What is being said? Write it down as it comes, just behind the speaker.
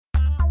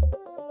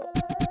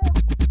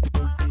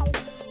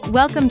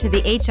Welcome to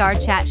the HR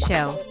Chat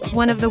Show,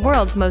 one of the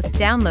world's most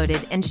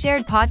downloaded and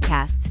shared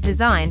podcasts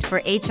designed for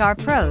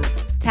HR pros,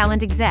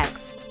 talent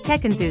execs,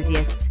 tech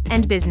enthusiasts,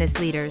 and business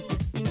leaders.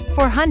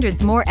 For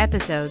hundreds more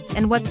episodes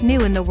and what's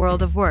new in the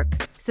world of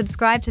work,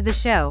 subscribe to the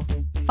show,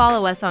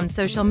 follow us on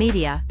social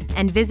media,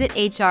 and visit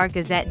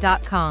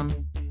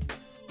hrgazette.com.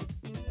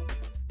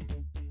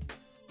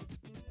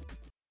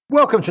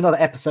 Welcome to another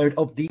episode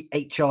of the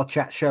HR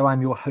Chat Show.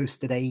 I'm your host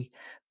today,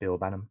 Bill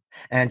Banham.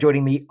 And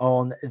joining me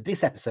on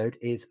this episode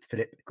is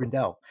Philip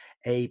Grindell,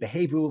 a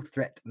behavioral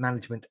threat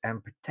management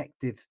and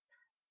protective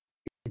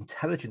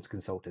intelligence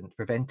consultant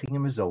preventing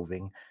and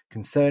resolving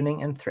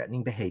concerning and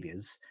threatening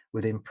behaviors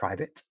within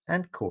private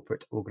and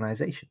corporate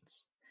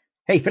organizations.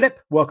 Hey, Philip,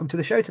 welcome to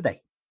the show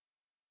today.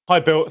 Hi,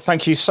 Bill.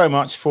 Thank you so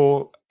much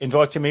for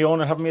inviting me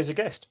on and having me as a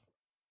guest.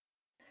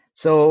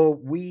 So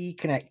we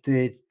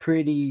connected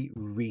pretty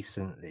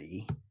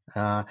recently.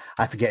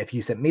 I forget if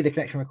you sent me the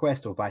connection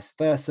request or vice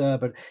versa,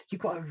 but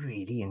you've got a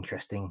really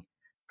interesting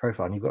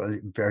profile and you've got a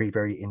very,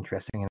 very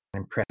interesting and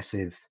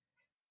impressive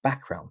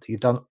background. You've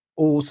done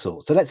all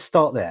sorts. So let's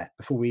start there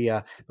before we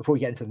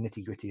get into the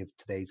nitty gritty of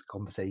today's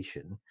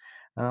conversation.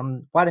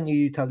 Why don't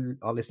you tell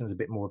our listeners a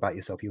bit more about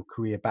yourself, your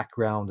career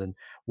background, and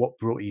what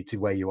brought you to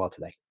where you are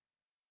today?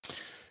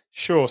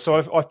 Sure. So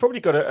I've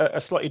probably got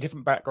a slightly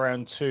different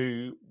background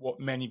to what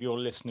many of your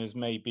listeners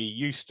may be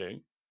used to.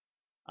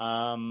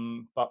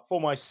 But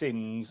for my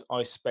sins,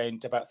 I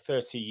spent about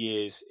 30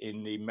 years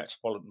in the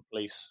Metropolitan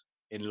Police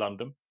in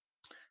London,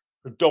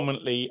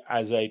 predominantly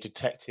as a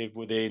detective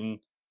within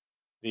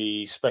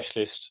the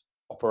specialist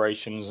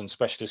operations and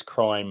specialist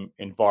crime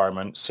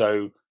environment.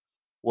 So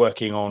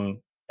working on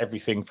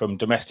everything from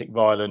domestic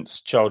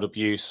violence, child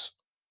abuse,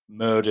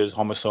 murders,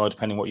 homicide,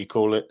 depending what you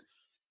call it,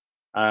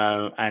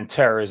 and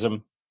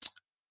terrorism.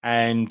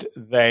 And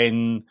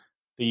then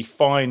the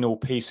final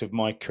piece of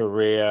my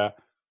career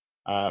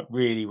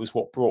really was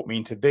what brought me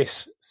into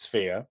this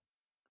sphere,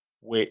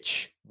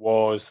 which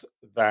was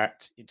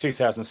that in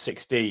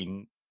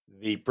 2016,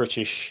 the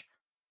British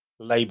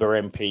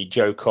Labour MP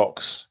Joe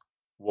Cox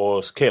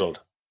was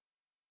killed.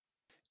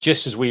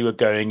 Just as we were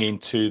going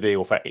into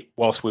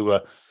whilst we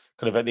were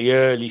kind of at the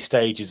early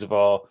stages of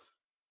our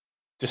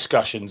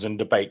discussions and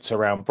debates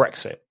around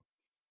Brexit.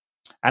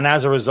 And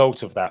as a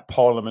result of that,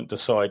 Parliament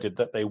decided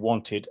that they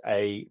wanted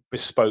a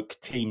bespoke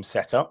team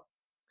set up.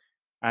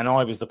 And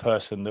I was the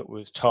person that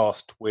was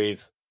tasked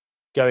with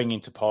going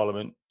into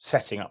Parliament,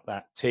 setting up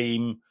that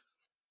team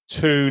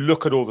to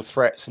look at all the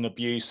threats and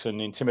abuse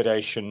and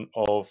intimidation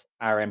of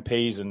our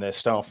MPs and their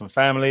staff and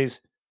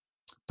families,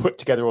 put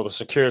together all the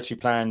security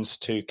plans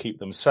to keep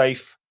them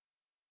safe,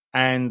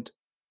 and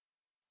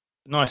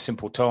nice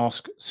simple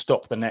task,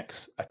 stop the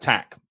next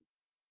attack,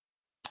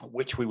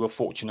 which we were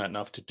fortunate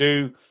enough to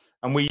do.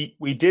 And we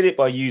did it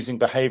by using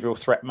behavioral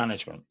threat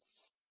management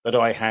that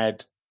I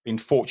had been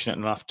fortunate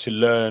enough to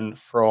learn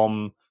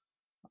from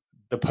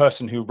the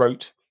person who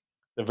wrote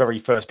the very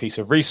first piece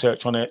of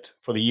research on it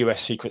for the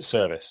US Secret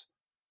Service.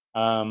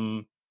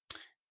 And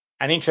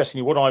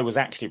interestingly, what I was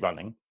actually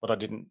running, but I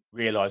didn't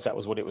realize that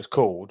was what it was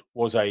called,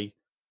 was a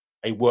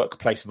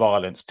workplace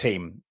violence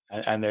team.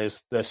 And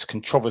there's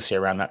controversy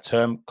around that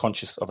term,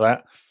 conscious of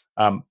that.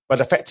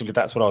 But effectively,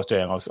 that's what I was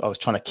doing. I was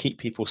trying to keep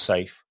people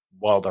safe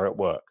while they're at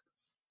work.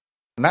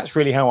 And that's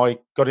really how I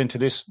got into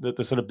the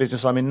sort of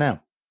business I'm in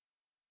now.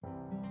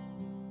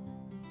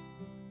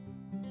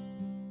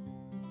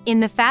 In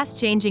the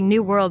fast-changing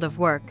new world of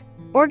work,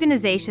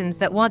 organizations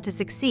that want to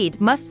succeed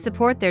must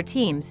support their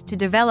teams to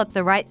develop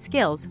the right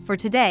skills for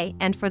today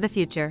and for the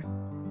future.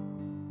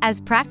 As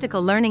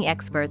practical learning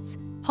experts,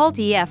 Holt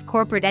EF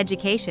Corporate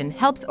Education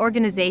helps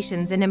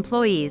organizations and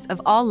employees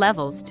of all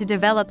levels to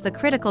develop the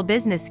critical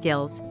business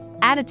skills,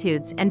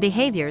 attitudes, and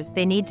behaviors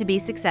they need to be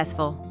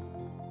successful.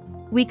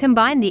 We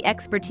combine the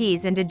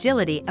expertise and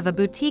agility of a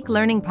boutique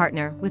learning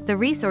partner with the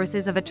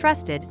resources of a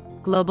trusted,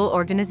 global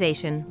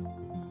organization.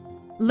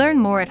 Learn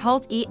more at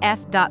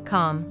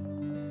holtef.com.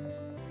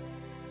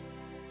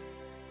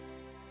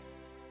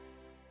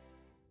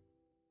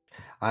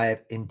 I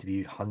have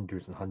interviewed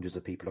hundreds and hundreds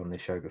of people on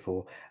this show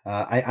before.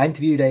 I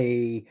interviewed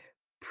a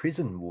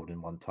prison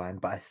warden one time,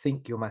 but I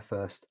think you're my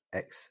first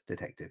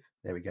ex-detective.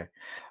 There we go.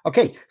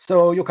 Okay,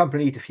 so your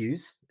company,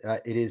 Diffuse,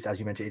 it is, as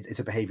you mentioned,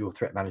 it's a behavioral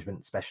threat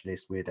management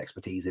specialist with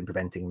expertise in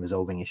preventing and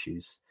resolving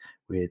issues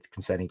with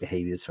concerning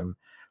behaviors from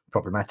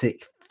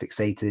problematic,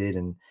 fixated,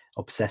 and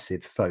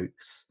obsessive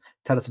folks.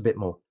 Tell us a bit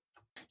more.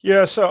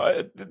 Yeah,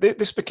 so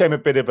this became a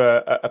bit of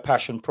a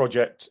passion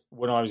project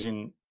when I was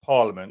in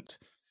Parliament,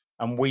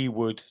 and we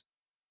would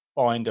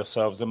find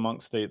ourselves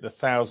amongst the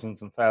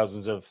thousands and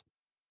thousands of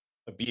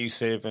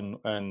abusive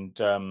and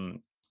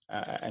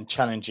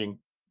challenging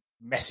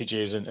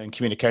messages and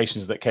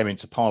communications that came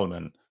into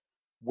Parliament.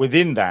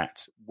 Within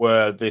that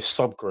were this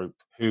subgroup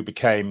who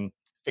became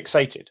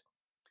fixated,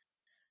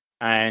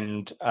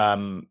 and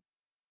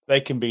they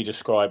can be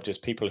described as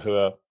people who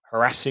are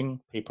harassing,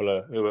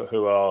 people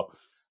who are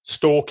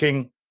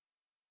stalking,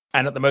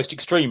 and at the most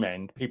extreme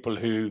end, people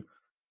who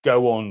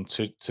go on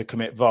to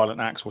commit violent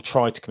acts or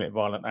try to commit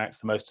violent acts,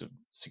 the most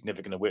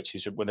significant of which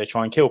is when they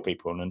try and kill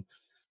people.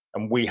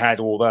 And we had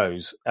all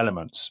those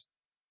elements.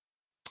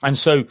 And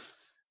so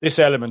this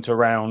element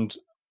around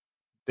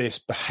this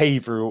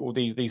behavior or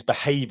these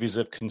behaviors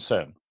of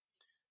concern,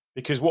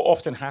 because what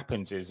often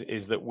happens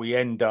is that we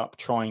end up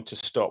trying to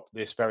stop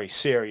this very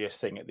serious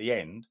thing at the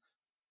end.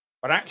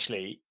 But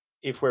actually,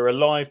 if we're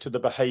alive to the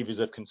behaviors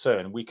of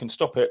concern, we can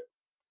stop it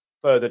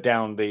further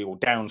down or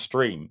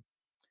downstream,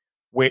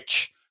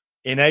 which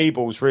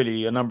enables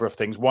really a number of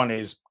things. One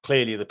is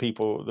clearly the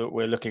people that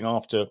we're looking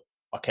after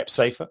are kept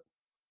safer.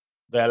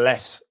 They're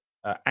less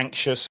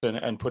anxious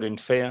and put in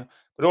fear,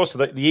 but also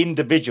that the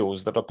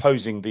individuals that are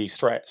posing these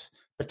threats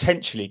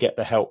potentially get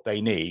the help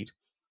they need.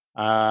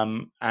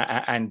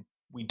 And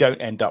we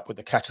don't end up with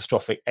the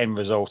catastrophic end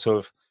result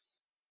of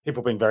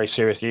people being very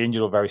seriously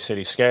injured or very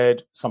seriously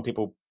scared, some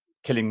people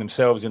killing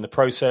themselves in the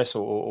process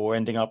or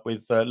ending up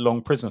with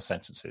long prison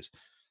sentences.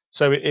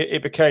 So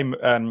it became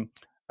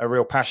a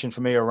real passion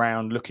for me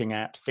around looking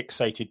at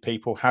fixated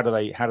people. How do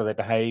they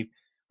behave?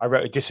 I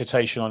wrote a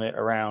dissertation on it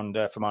around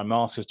for my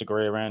master's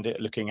degree around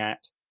it, looking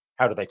at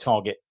how do they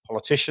target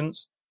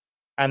politicians.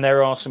 And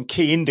there are some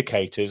key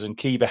indicators and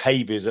key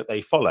behaviors that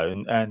they follow.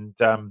 And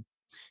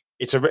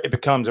it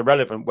becomes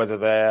irrelevant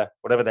whatever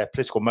their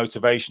political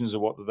motivations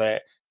or what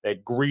their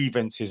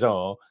grievances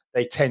are,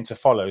 they tend to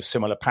follow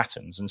similar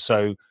patterns. And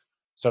so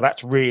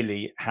that's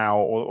really how,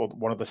 or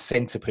one of the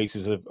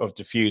centerpieces of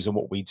Diffuse and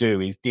what we do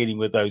is dealing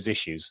with those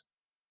issues.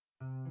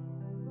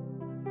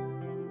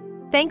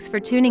 Thanks for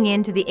tuning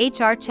in to the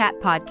HR Chat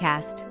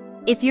podcast.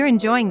 If you're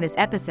enjoying this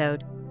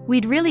episode,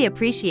 we'd really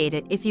appreciate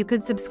it if you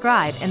could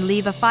subscribe and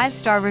leave a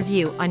 5-star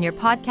review on your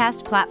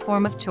podcast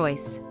platform of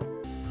choice.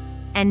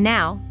 And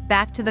now,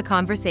 back to the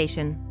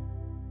conversation.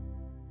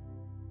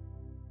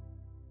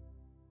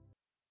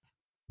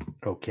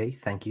 Okay,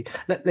 thank you.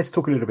 Let's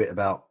talk a little bit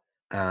about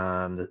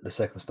the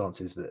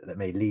circumstances that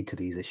may lead to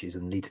these issues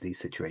and lead to these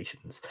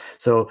situations.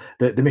 So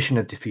the mission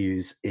of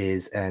Diffuse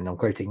is, and I'm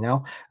quoting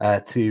now,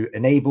 to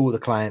enable the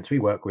clients we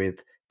work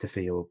with to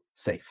feel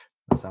safe.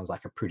 That sounds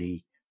like a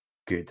pretty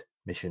good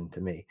mission to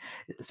me.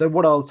 So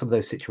what are some of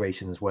those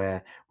situations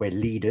where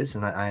leaders,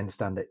 and I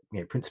understand that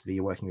principally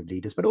you're working with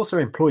leaders, but also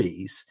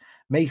employees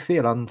may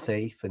feel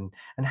unsafe, and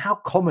how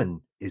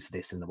common is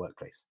this in the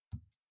workplace?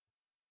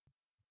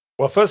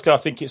 Well, firstly, I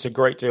think it's a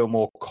great deal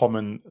more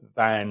common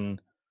than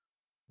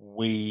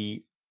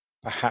we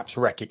perhaps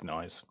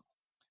recognize.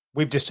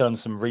 We've just done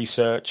some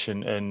research,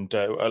 and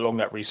along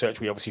that research,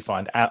 we obviously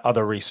find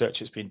other research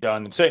that's been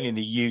done. And certainly in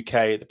the UK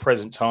at the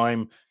present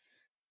time,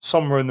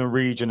 somewhere in the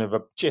region of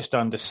just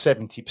under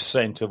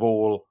 70% of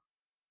all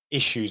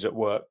issues at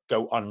work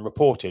go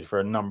unreported for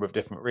a number of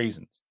different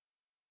reasons.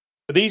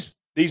 But these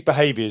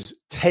behaviors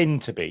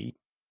tend to be,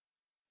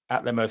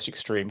 at their most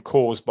extreme,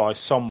 caused by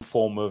some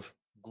form of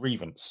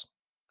grievance.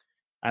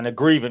 And a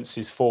grievance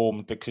is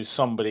formed because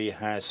somebody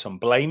has some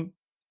blame,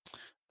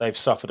 they've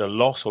suffered a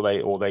loss, or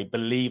they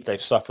believe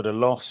they've suffered a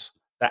loss,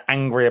 they're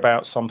angry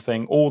about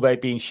something, or they've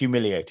been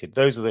humiliated.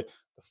 Those are the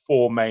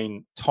four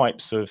main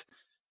types of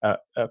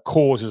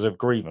causes of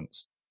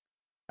grievance.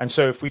 And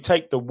so if we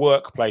take the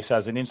workplace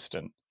as an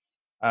incident,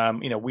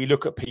 we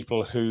look at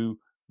people who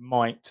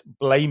might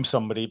blame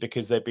somebody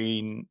because they've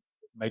been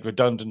made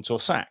redundant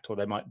or sacked, or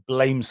they might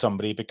blame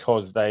somebody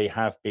because they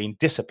have been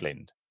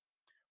disciplined,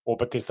 or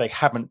because they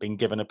haven't been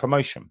given a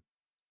promotion.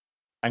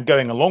 And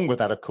going along with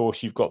that, of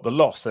course, you've got the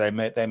loss. So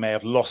they may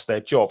have lost their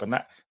job, and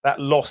that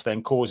loss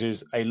then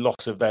causes a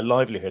loss of their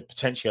livelihood,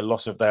 potentially a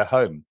loss of their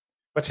home,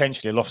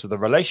 potentially a loss of the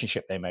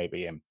relationship they may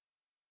be in.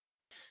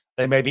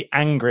 They may be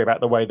angry about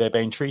the way they're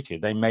being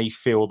treated. They may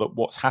feel that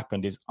what's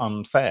happened is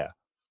unfair,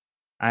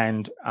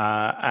 and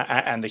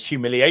the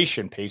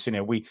humiliation piece.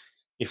 If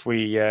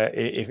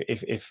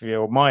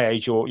you're my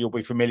age, you'll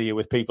be familiar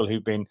with people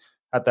who've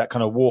had that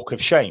kind of walk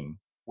of shame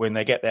when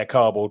they get their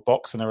cardboard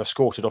box and they're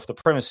escorted off the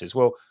premises.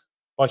 Well,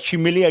 by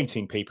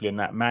humiliating people in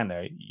that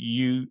manner,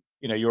 you're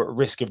at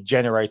risk of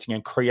generating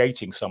and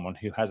creating someone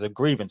who has a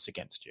grievance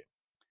against you.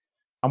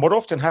 And what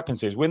often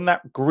happens is when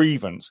that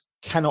grievance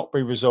cannot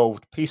be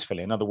resolved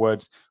peacefully, in other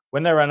words,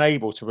 when they're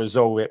unable to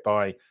resolve it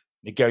by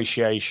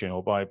negotiation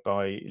or by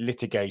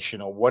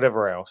litigation or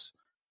whatever else,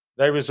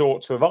 they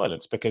resort to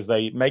violence because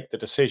they make the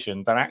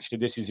decision that actually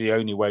this is the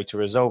only way to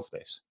resolve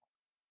this.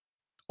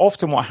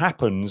 Often what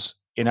happens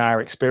in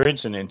our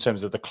experience and in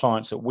terms of the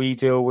clients that we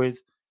deal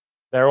with,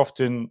 they're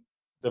often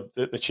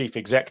the chief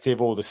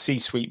executive or the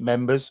C-suite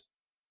members,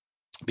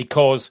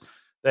 because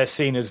they're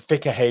seen as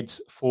vicarheads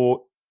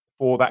for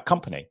that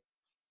company.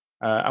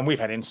 And we've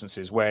had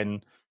instances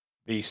when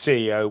the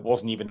CEO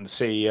wasn't even the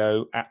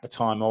CEO at the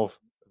time of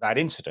that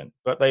incident,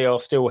 but they are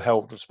still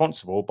held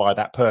responsible by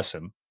that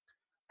person.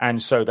 And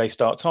so they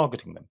start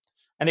targeting them.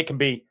 And it can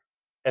be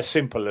as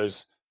simple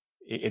as,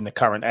 in the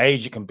current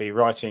age, it can be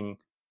writing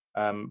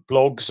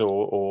blogs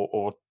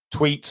or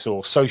tweets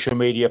or social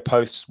media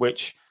posts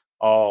which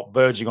are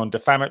verging on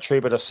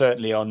defamatory, but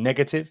certainly are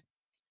negative.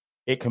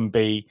 It can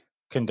be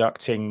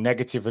conducting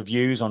negative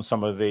reviews on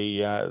some of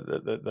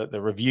the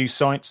review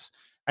sites.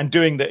 and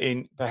doing that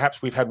in,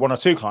 perhaps we've had one or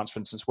two clients, for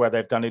instance, where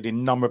they've done it in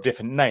a number of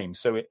different names.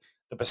 So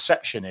the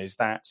perception is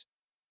that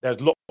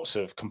there's lots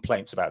of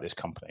complaints about this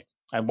company.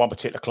 And one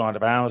particular client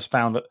of ours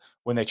found that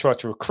when they tried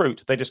to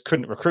recruit, they just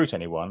couldn't recruit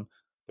anyone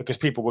because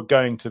people were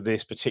going to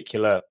this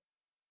particular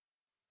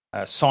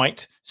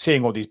site,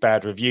 seeing all these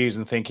bad reviews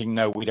and thinking,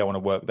 no, we don't want to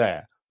work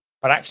there.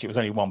 But actually, it was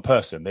only one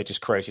person. They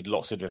just created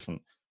lots of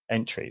different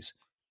entries.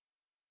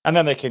 And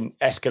then they can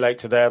escalate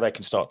to there. They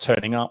can start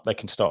turning up. They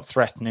can start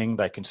threatening.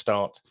 They can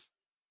start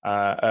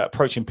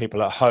approaching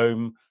people at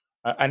home.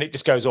 And it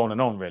just goes on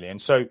and on, really.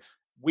 And so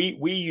we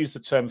use the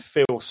term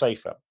feel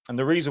safer. And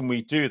the reason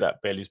we do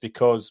that, Bill, is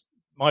because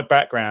my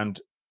background,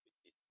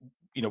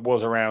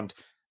 was around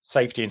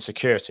safety and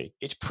security.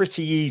 It's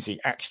pretty easy,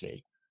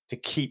 actually, to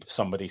keep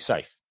somebody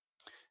safe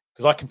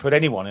because I can put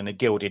anyone in a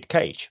gilded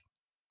cage.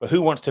 But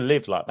who wants to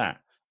live like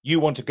that? You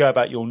want to go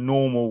about your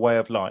normal way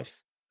of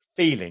life,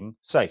 feeling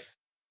safe,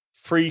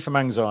 free from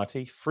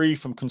anxiety, free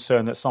from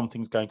concern that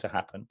something's going to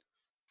happen,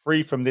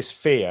 free from this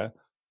fear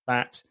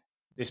that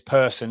this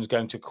person's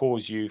going to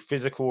cause you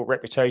physical,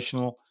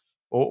 reputational,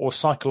 or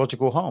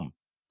psychological harm.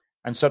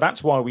 And so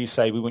that's why we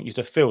say we want you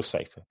to feel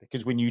safer,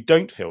 because when you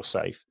don't feel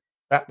safe,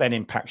 that then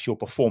impacts your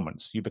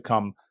performance. You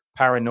become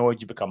paranoid,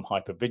 you become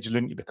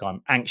hypervigilant, you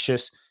become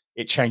anxious.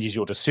 It changes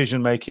your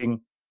decision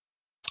making.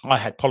 I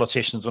had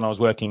politicians when I was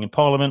working in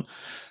Parliament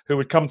who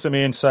would come to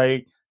me and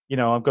say,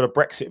 I've got a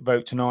Brexit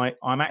vote tonight.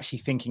 I'm actually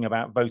thinking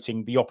about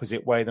voting the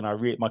opposite way than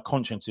my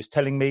conscience is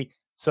telling me,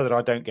 so that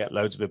I don't get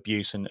loads of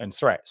abuse and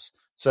threats.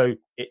 So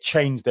it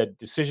changed their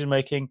decision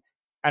making.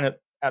 And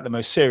at the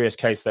most serious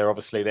case there,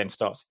 obviously then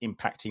starts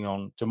impacting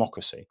on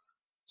democracy.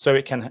 So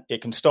it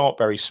can start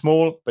very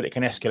small, but it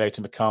can escalate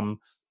and become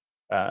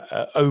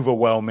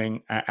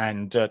overwhelming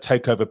and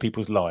take over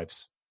people's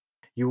lives.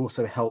 You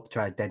also help to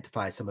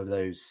identify some of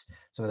those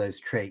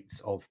traits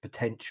of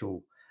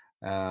potential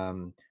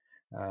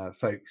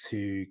folks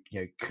who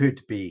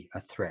could be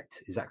a threat.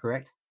 Is that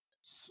correct?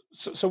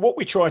 So what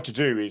we try to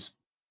do is,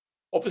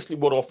 obviously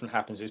what often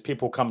happens is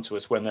people come to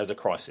us when there's a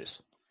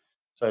crisis.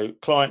 So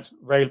clients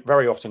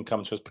very often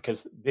come to us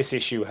because this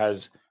issue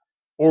has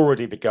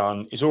already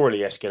begun, is already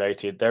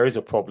escalated. There is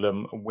a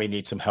problem and we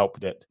need some help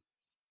with it.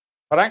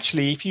 But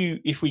actually,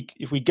 if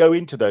we go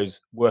into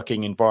those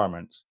working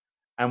environments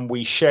and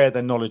we share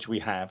the knowledge we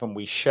have and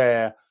we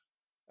share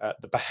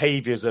the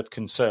behaviors of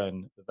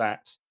concern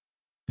that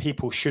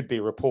people should be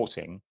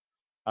reporting,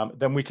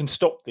 then we can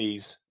stop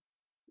these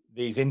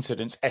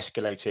incidents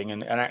escalating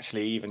and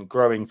actually even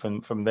growing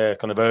from their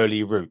kind of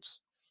early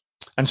roots.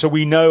 And so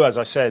we know, as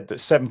I said, that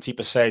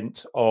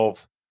 70%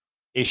 of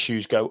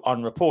issues go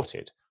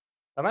unreported.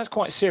 And that's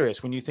quite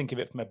serious when you think of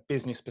it from a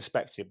business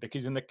perspective,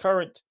 because in the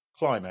current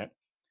climate,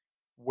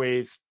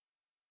 we've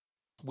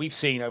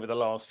seen over the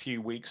last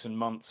few weeks and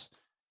months,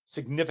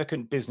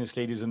 significant business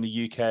leaders in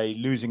the UK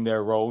losing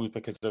their roles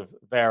because of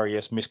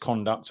various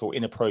misconduct or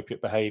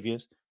inappropriate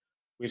behaviours.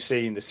 We've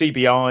seen the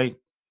CBI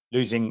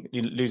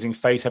losing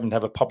face, having to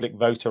have a public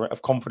vote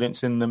of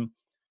confidence in them.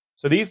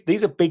 So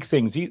these are big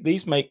things.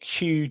 These make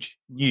huge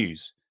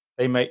news.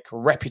 They make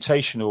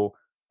reputational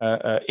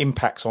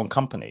impacts on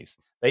companies.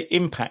 They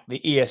impact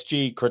the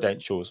ESG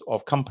credentials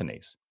of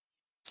companies,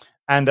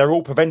 and they're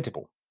all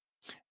preventable.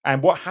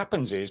 And what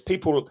happens is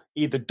people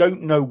either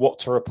don't know what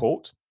to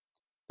report,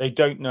 they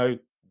don't know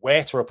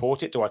where to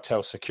report it. Do I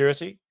tell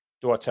security?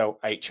 Do I tell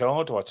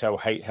HR? Do I tell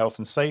health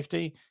and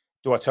safety?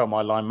 Do I tell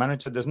my line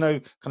manager? There's no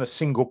kind of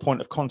single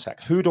point of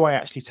contact. Who do I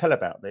actually tell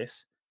about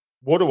this?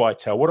 What do I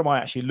tell? What am I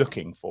actually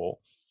looking for?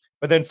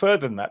 But then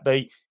further than that,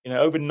 they,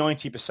 over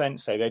 90%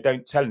 say they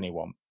don't tell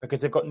anyone because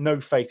they've got no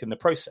faith in the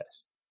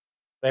process.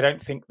 They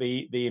don't think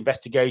the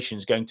investigation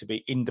is going to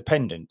be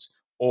independent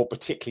or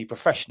particularly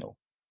professional.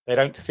 They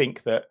don't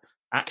think that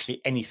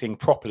actually anything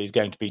properly is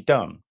going to be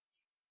done.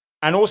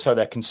 And also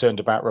they're concerned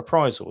about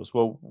reprisals.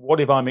 Well, what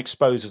if I'm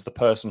exposed as the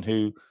person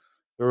who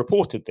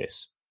reported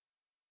this?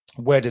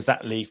 Where does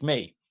that leave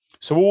me?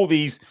 So all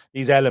these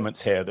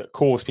elements here that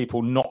cause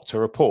people not to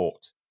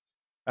report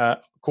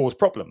cause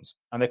problems,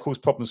 and they cause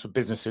problems for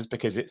businesses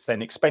because it's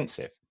then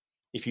expensive.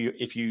 If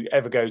you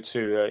ever go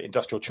to an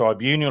industrial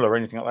tribunal or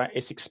anything like that,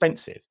 it's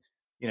expensive.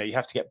 You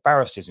have to get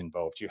barristers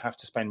involved. You have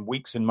to spend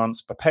weeks and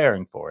months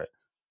preparing for it.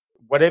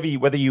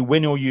 Whether you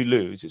win or you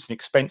lose, it's an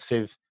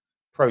expensive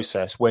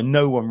process where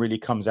no one really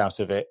comes out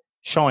of it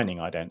shining,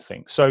 I don't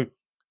think. So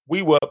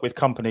we work with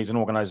companies and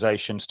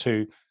organizations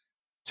to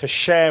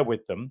share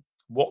with them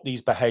what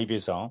these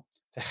behaviors are,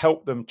 to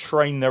help them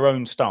train their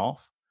own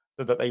staff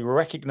so that they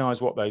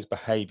recognize what those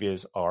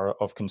behaviors are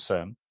of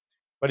concern,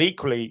 but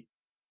equally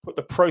put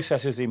the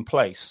processes in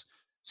place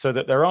so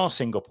that there are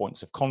single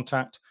points of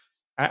contact,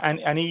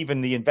 and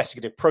even the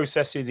investigative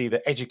processes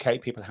either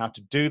educate people how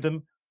to do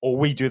them or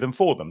we do them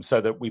for them, so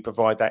that we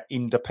provide that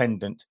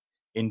independent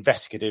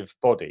investigative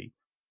body,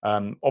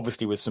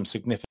 obviously with some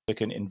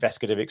significant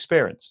investigative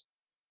experience.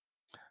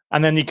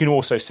 And then you can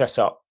also set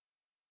up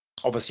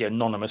obviously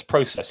anonymous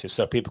processes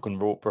so people can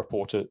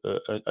report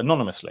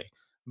anonymously,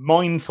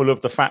 mindful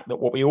of the fact that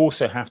what we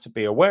also have to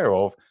be aware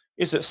of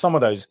is that some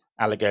of those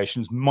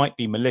allegations might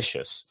be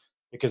malicious.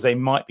 because they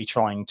might be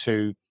trying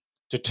to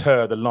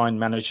deter the line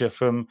manager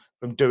from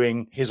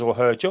doing his or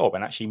her job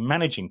and actually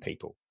managing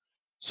people.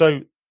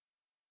 So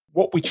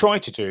what we try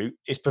to do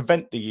is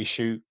prevent the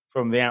issue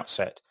from the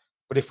outset.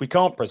 But if we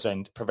can't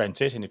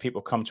prevent it, and if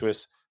people come to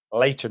us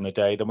later in the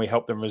day, then we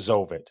help them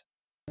resolve it.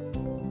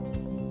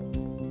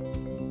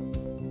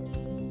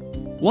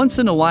 Once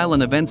in a while,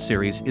 an event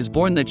series is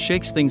born that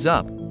shakes things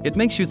up, it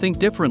makes you think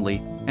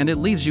differently, and it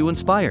leaves you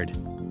inspired.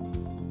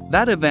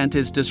 That event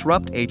is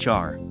Disrupt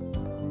HR.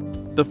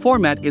 The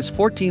format is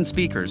 14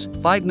 speakers,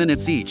 5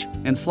 minutes each,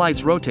 and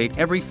slides rotate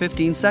every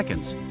 15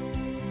 seconds.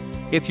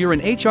 If you're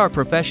an HR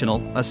professional,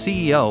 a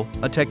CEO,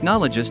 a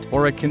technologist,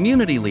 or a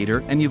community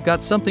leader and you've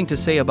got something to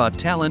say about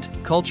talent,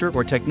 culture,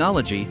 or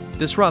technology,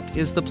 Disrupt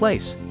is the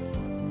place.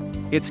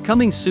 It's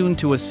coming soon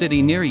to a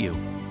city near you.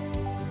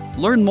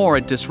 Learn more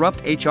at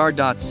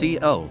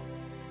disrupthr.co.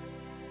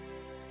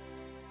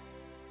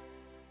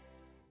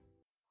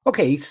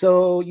 Okay,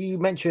 so you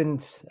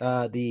mentioned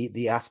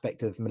the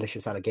aspect of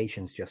malicious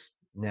allegations just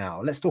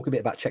now. Let's talk a bit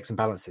about checks and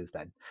balances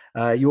then.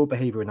 Your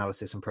behavior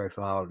analysis and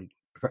profiling,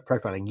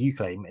 you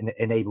claim,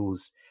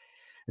 enables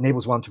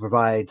one to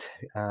provide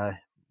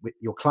with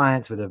your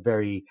clients with a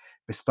very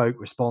bespoke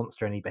response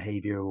to any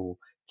behavioral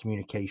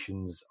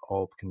communications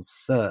of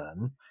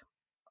concern.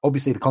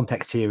 Obviously, the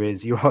context here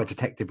is you're a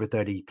detective with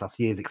 30 plus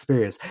years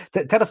experience.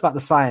 Tell us about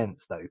the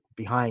science, though,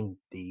 behind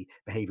the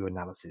behavioral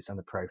analysis and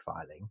the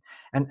profiling,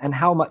 and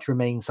how much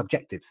remains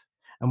subjective,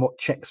 and what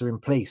checks are in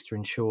place to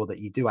ensure that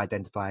you do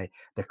identify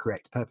the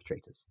correct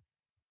perpetrators.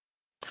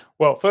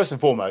 Well, first and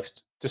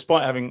foremost,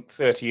 despite having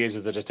 30 years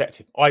as a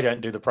detective, I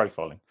don't do the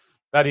profiling.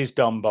 That is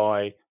done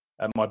by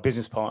my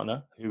business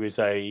partner, who is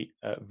a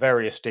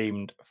very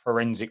esteemed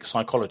forensic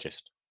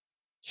psychologist.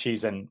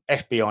 She's an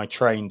FBI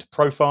trained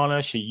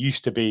profiler. She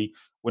used to be,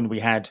 when we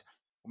had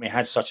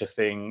such a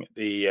thing,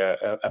 a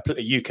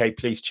UK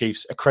police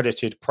chief's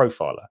accredited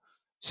profiler.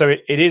 So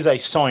it is a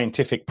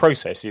scientific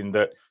process in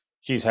that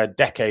she's had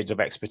decades of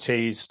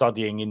expertise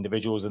studying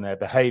individuals and their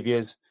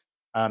behaviors,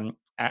 and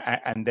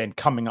then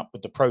coming up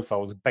with the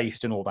profiles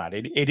based on all that.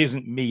 It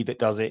isn't me that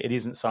does it. It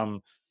isn't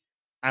some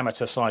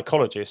amateur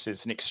psychologist.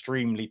 It's an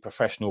extremely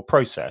professional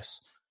process.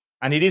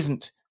 And it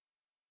isn't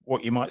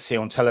what you might see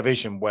on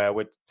television where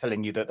we're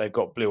telling you that they've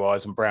got blue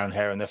eyes and brown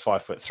hair and they're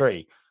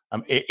 5'3".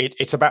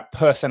 It's about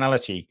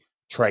personality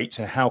traits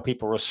and how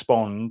people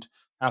respond,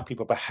 how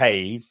people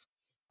behave.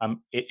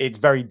 It's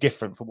very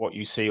different from what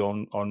you see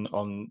on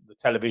the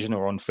television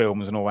or on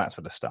films and all that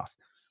sort of stuff.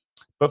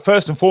 But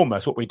first and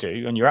foremost, what we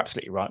do, and you're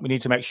absolutely right, we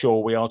need to make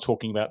sure we are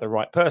talking about the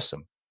right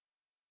person.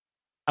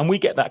 And we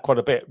get that quite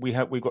a bit.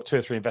 We've got 2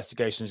 or 3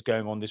 investigations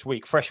going on this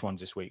week, fresh ones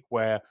this week,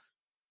 where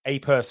a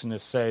person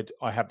has said,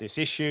 I have this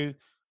issue.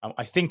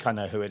 I think I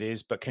know who it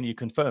is, but can you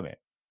confirm it?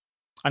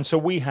 And so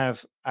we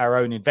have our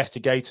own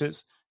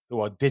investigators who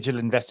are digital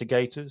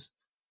investigators,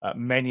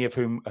 many of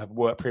whom have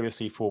worked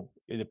previously for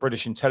the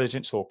British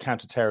intelligence or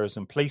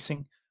counterterrorism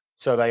policing.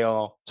 So they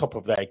are top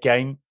of their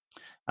game.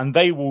 And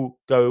they will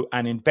go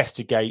and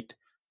investigate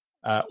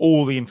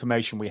all the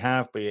information we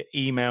have, be it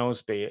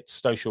emails, be it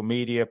social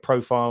media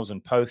profiles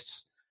and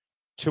posts,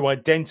 to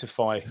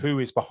identify who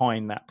is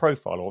behind that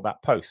profile or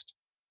that post.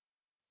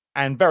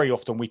 And very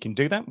often we can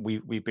do that.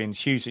 We've been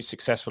hugely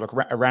successful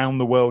around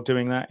the world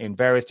doing that in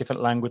various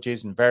different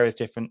languages and various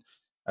different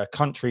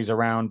countries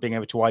around, being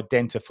able to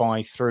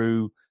identify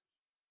through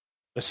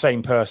the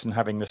same person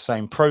having the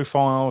same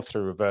profile,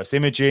 through reverse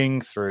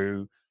imaging,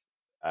 through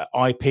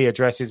IP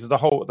addresses, the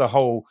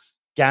whole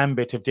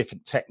gambit of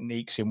different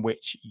techniques in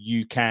which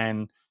you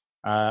can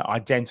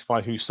identify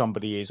who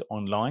somebody is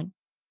online.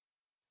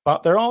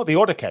 But there are the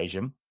odd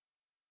occasion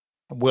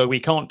where we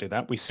can't do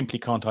that. We simply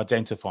can't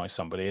identify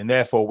somebody, and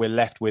therefore we're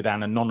left with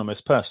an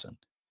anonymous person.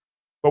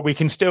 But we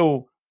can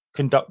still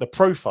conduct the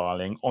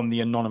profiling on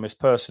the anonymous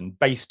person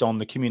based on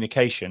the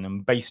communication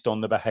and based on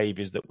the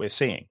behaviors that we're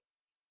seeing.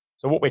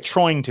 So what we're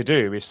trying to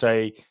do is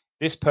say,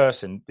 this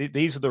person,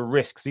 these are the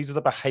risks, these are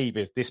the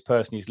behaviors this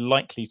person is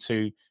likely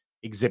to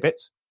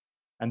exhibit,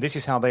 and this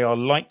is how they are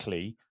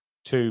likely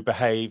to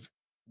behave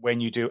when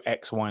you do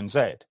X, Y, and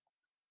Z.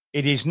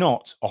 It is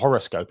not a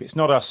horoscope. It's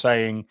not us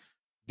saying,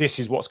 this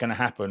is what's going to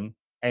happen,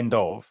 end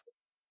of.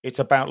 It's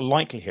about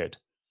likelihood.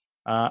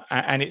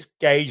 And it's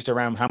gauged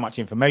around how much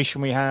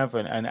information we have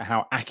and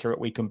how accurate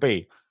we can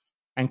be.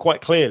 And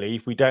quite clearly,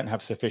 if we don't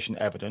have sufficient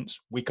evidence,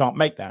 we can't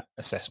make that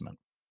assessment.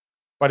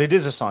 But it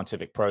is a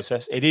scientific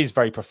process. It is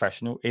very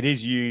professional. It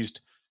is used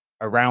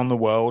around the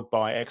world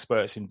by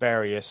experts in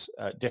various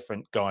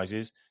different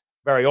guises,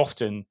 very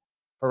often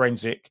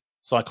forensic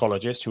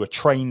psychologists who are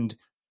trained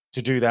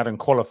to do that and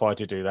qualified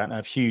to do that and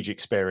have huge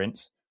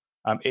experience.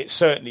 It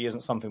certainly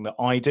isn't something that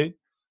I do.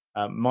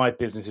 My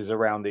business is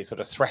around the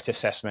sort of threat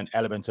assessment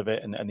element of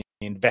it and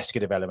the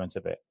investigative element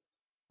of it.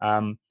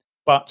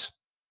 But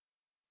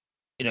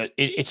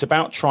it's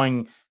about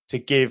trying to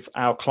give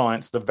our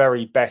clients the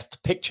very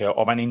best picture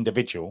of an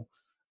individual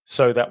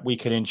so that we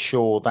can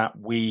ensure that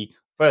we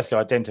firstly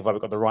identify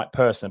we've got the right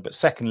person, but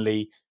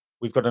secondly,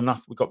 we've got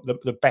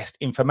the best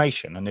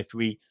information. And if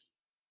we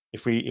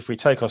if we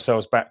take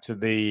ourselves back to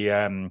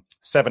the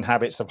 7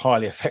 Habits of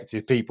Highly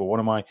Effective People, one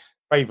of my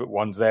favorite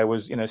ones there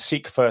was,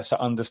 seek first to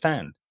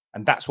understand.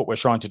 And that's what we're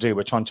trying to do.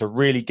 We're trying to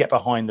really get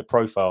behind the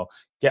profile,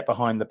 get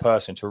behind the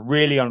person, to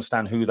really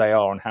understand who they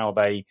are and how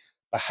they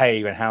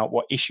behave and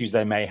what issues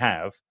they may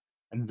have.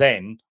 And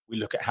then we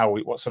look at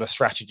what sort of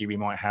strategy we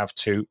might have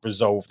to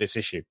resolve this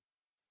issue.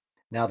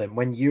 Now then,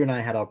 when you and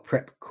I had our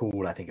prep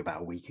call, I think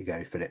about a week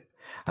ago, Philip,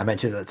 I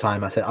mentioned at the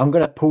time, I said, I'm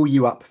going to pull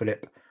you up,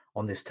 Philip,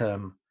 on this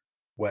term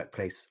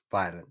workplace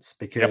violence,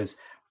 because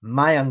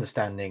my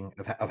understanding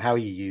of how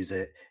you use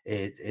it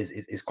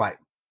is quite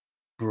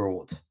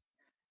broad.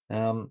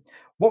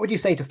 What would you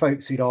say to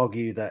folks who'd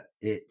argue that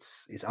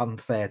it's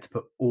unfair to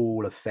put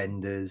all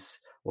offenders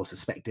or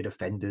suspected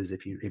offenders,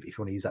 if you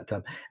want to use that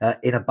term,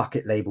 in a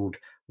bucket labeled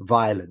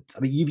violent? I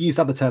mean, you've used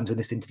other terms in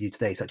this interview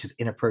today, such as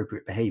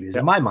inappropriate behaviors.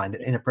 In my mind,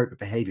 inappropriate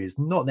behavior is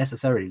not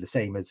necessarily the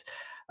same as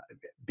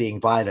being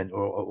violent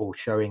or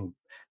showing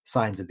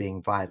signs of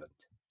being violent.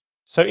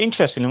 So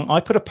interestingly, I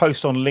put a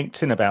post on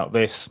LinkedIn about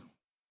this.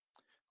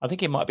 I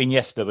think it might have been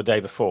yesterday or the day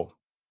before.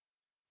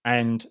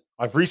 And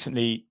I've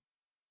recently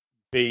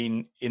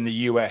been in the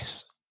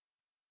US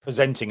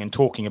presenting and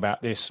talking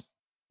about this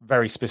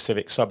very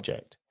specific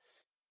subject,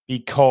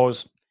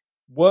 because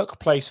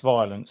workplace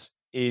violence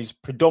is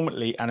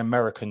predominantly an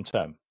American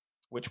term,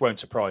 which won't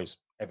surprise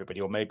everybody,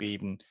 or maybe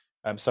even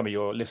some of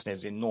your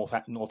listeners in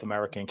North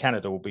America and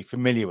Canada will be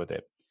familiar with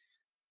it.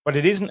 But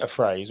it isn't a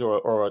phrase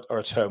or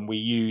a term we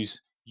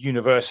use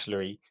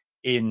universally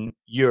in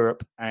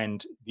Europe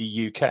and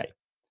the UK,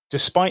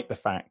 despite the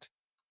fact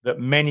that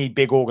many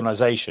big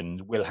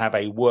organizations will have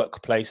a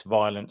workplace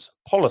violence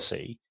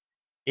policy.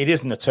 It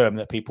isn't a term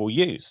that people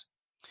use.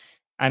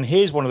 And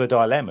here's one of the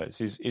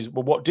dilemmas is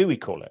well, what do we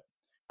call it?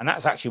 And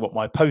that's actually what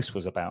my post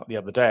was about the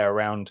other day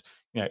around,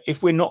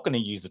 if we're not going to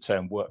use the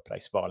term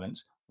workplace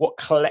violence, what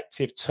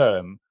collective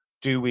term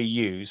do we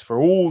use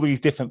for all these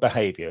different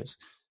behaviors,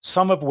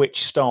 some of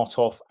which start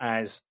off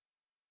as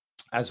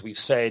we've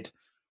said,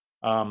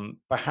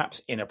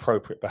 perhaps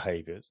inappropriate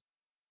behaviors,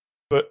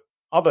 but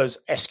others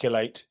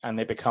escalate and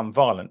they become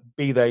violent,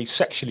 be they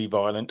sexually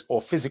violent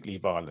or physically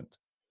violent.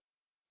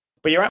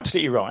 But you're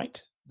absolutely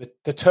right.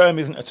 The term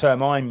isn't a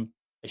term I'm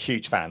a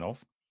huge fan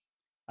of.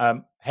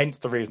 Hence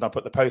the reason I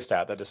put the post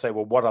out there to say,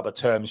 well, what other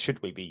terms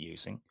should we be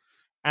using?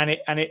 And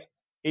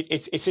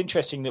it's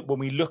interesting that when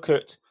we look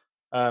at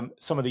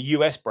some of the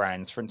US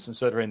brands, for instance,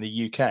 that are in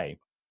the UK,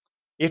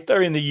 if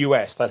they're in the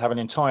US, they'll have an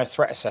entire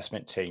threat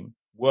assessment team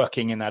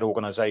working in that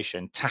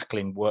organization,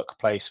 tackling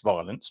workplace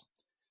violence.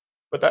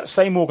 But that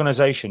same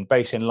organization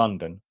based in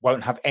London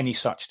won't have any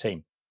such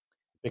team,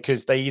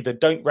 because they either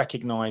don't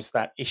recognize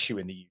that issue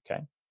in the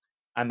UK,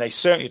 and they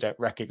certainly don't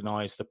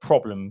recognize the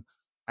problem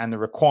and the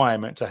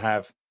requirement to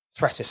have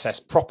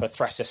proper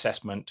threat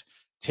assessment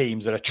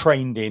teams that are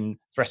trained in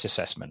threat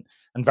assessment.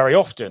 And very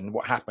often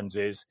what happens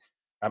is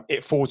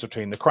it falls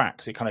between the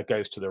cracks. It kind of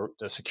goes to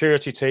the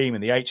security team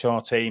and the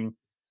HR team,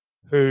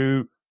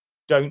 who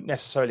don't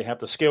necessarily have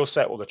the skill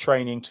set or the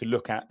training to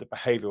look at the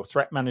behavioral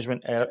threat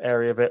management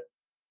area of it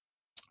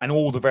and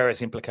all the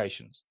various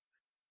implications.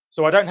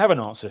 So I don't have an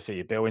answer for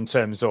you, Bill, in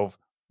terms of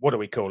what do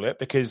we call it,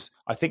 because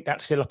I think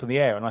that's still up in the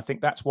air. And I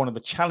think that's one of the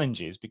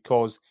challenges,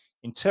 because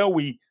until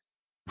we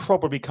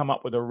probably come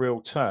up with a real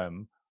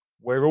term,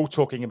 we're all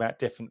talking about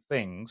different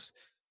things.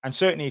 And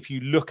certainly if you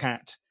look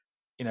at,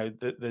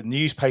 the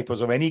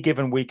newspapers of any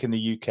given week in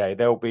the UK,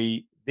 there'll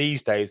be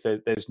these days,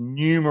 there's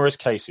numerous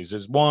cases.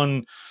 There's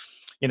one,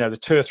 the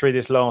 2 or 3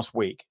 this last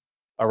week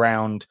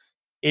around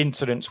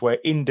incidents where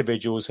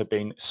individuals have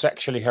been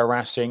sexually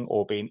harassing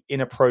or been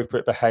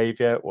inappropriate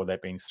behavior, or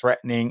they've been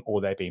threatening,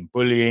 or they've been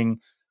bullying,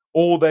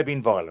 or they've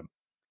been violent.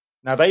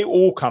 Now, they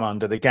all come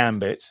under the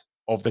gambit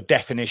of the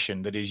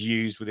definition that is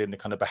used within the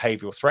kind of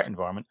behavioral threat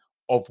environment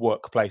of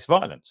workplace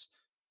violence.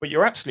 But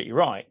you're absolutely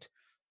right.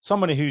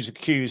 Somebody who's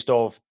accused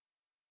of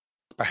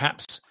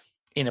perhaps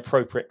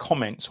inappropriate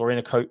comments or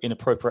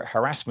inappropriate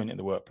harassment in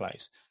the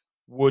workplace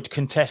would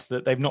contest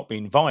that they've not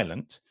been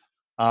violent.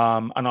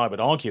 And I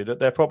would argue that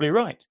they're probably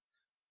right.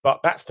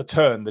 But that's the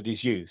term that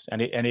is used.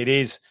 And it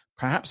is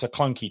perhaps a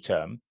clunky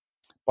term.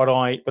 But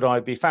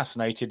I'd be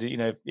fascinated,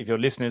 if your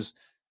listeners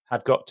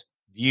have got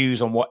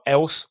views on what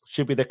else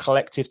should be the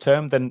collective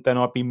term, then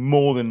I'd be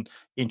more than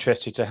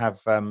interested to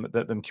have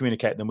them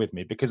communicate them with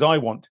me, because I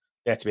want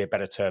there to be a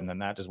better term than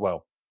that as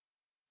well.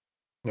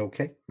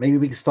 Okay, maybe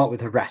we can start with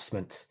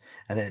harassment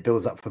and then it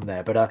builds up from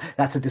there. But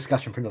that's a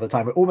discussion for another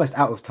time. We're almost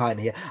out of time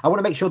here. I want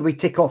to make sure that we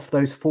tick off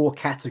those 4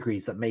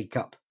 categories that make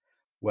up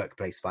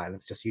workplace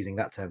violence, just using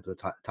that term for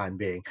the time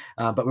being.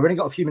 But we've only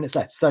got a few minutes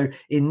left. So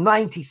in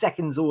 90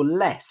 seconds or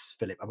less,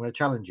 Philip, I'm going to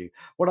challenge you.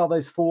 What are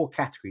those 4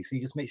 categories? So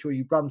you just make sure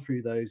you run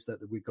through those, that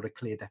we've got a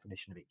clear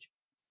definition of each.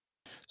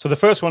 So the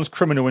first one's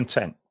criminal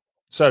intent.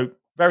 So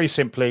very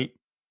simply,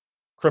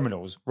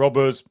 criminals,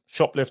 robbers,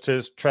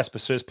 shoplifters,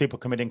 trespassers, people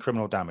committing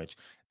criminal damage.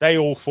 They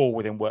all fall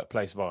within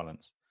workplace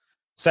violence.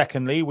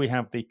 Secondly, we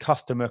have the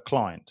customer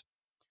client.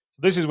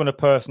 This is when a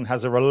person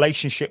has a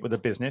relationship with a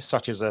business,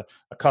 such as a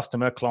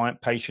customer, client,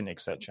 patient,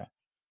 etc.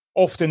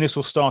 Often this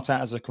will start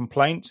out as a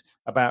complaint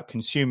about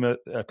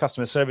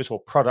customer service or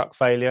product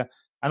failure,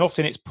 and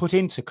often it's put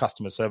into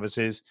customer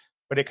services,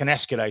 but it can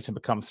escalate and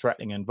become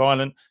threatening and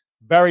violent.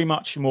 Very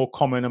much more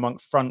common among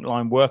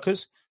frontline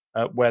workers,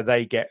 where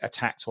they get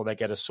attacked or they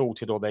get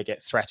assaulted or they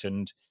get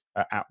threatened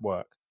at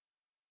work.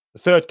 The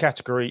third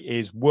category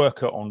is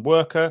worker on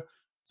worker.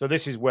 So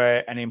this is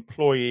where an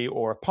employee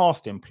or a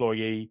past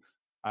employee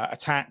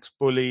attacks,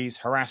 bullies,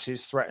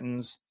 harasses,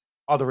 threatens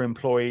other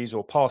employees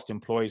or past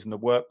employees in the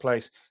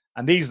workplace.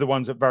 And these are the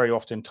ones that very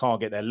often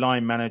target their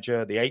line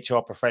manager, the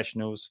HR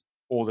professionals,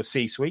 or the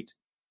C-suite.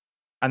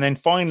 And then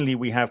finally,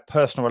 we have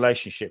personal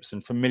relationships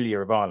and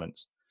familiar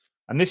violence.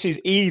 And this is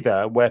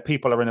either where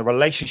people are in a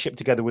relationship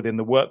together within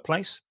the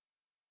workplace,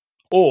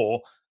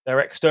 or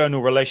their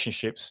external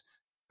relationships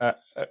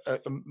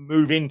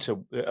move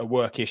into a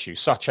work issue,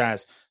 such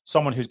as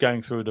someone who's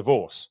going through a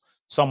divorce,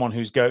 someone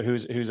who's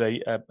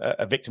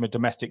a victim of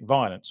domestic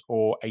violence,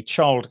 or a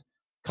child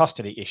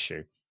custody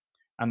issue.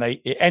 And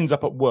it ends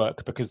up at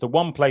work because the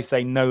one place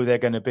they know they're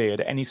going to be at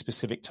any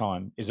specific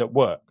time is at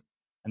work.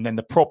 And then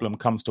the problem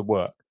comes to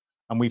work.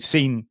 And we've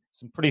seen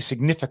some pretty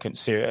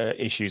significant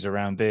issues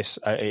around this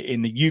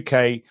in the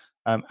UK,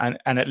 and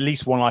at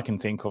least one I can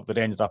think of that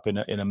ended up in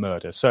a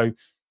murder. So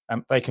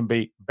they can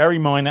be very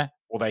minor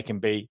or they can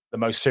be the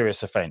most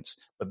serious offence.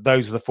 But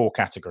those are the four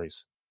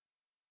categories.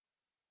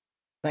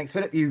 Thanks,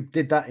 Philip. You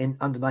did that in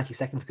under 90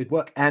 seconds. Good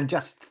work. And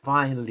just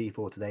finally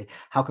for today,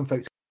 how can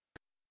folks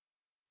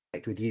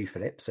connect with you,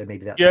 Philip? So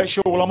maybe that's... Yeah,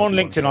 sure. Well, I'm on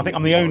LinkedIn. I think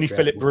I'm the only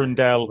Philip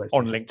Grindell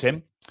on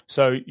LinkedIn.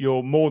 So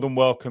you're more than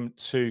welcome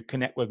to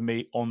connect with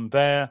me on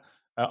there.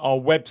 Our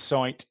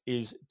website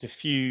is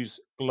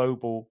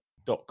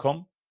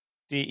diffuseglobal.com,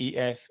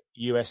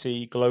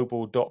 DEFUSE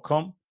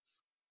global.com.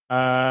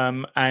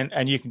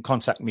 And you can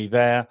contact me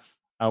there.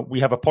 We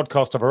have a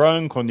podcast of our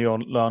own called the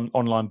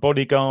Online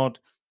Bodyguard,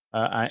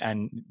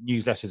 and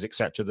newsletters,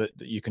 etc., that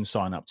you can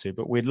sign up to.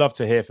 But we'd love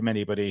to hear from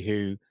anybody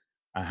who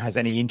has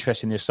any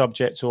interest in this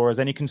subject or has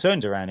any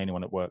concerns around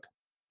anyone at work.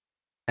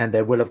 And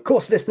there will, of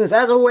course, listeners,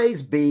 as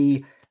always,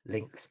 be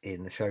links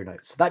in the show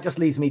notes. That just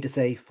leaves me to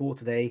say for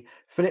today,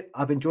 Philip,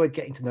 I've enjoyed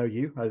getting to know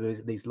you over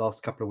these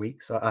last couple of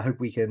weeks. I hope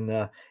we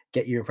can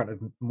get you in front of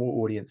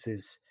more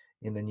audiences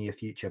in the near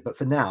future. But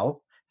for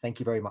now, thank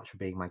you very much for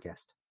being my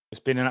guest.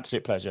 It's been an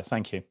absolute pleasure.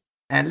 Thank you.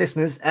 And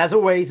listeners, as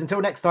always, until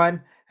next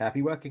time,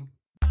 happy working.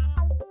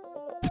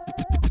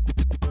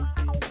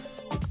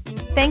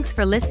 Thanks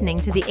for listening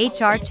to the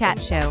HR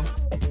Chat Show.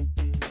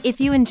 If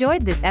you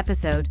enjoyed this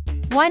episode,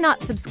 why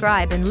not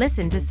subscribe and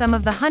listen to some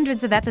of the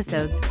hundreds of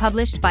episodes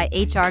published by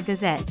HR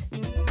Gazette?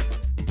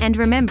 And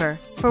remember,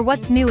 for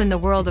what's new in the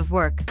world of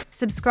work,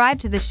 subscribe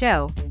to the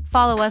show,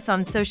 follow us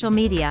on social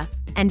media,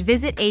 and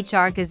visit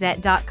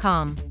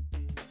hrgazette.com.